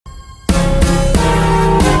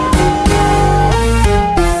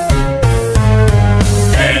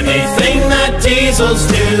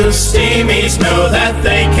Steamies know that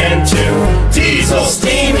they can too. Diesel,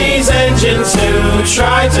 steamies, engines who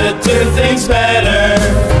try to do things better.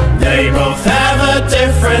 They both have a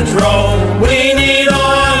different role. We need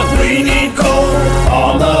oil, we need coal.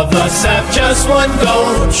 All of us have just one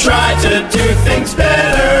goal: try to do things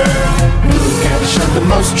better. Who can shove the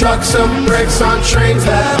most trucks and bricks on trains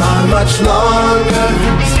that are much longer?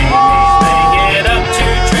 Steamies may get up to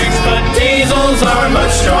tricks, but diesels are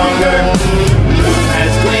much stronger. Who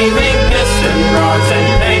has gleaming piston rods and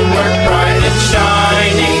paintwork bright and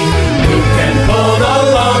shiny? Who can pull the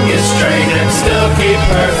longest train and still keep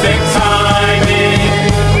perfect timing?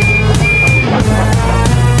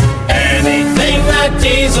 Anything that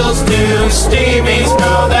diesels do, steamies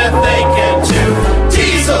know that they can too.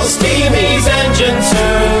 Diesel, steamies, engines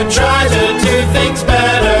who try to do things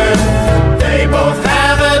better. They both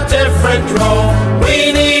have a different role. We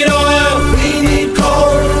need oil, we need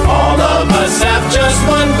coal. All of us have just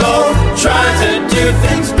one goal: try to do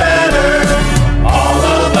things better.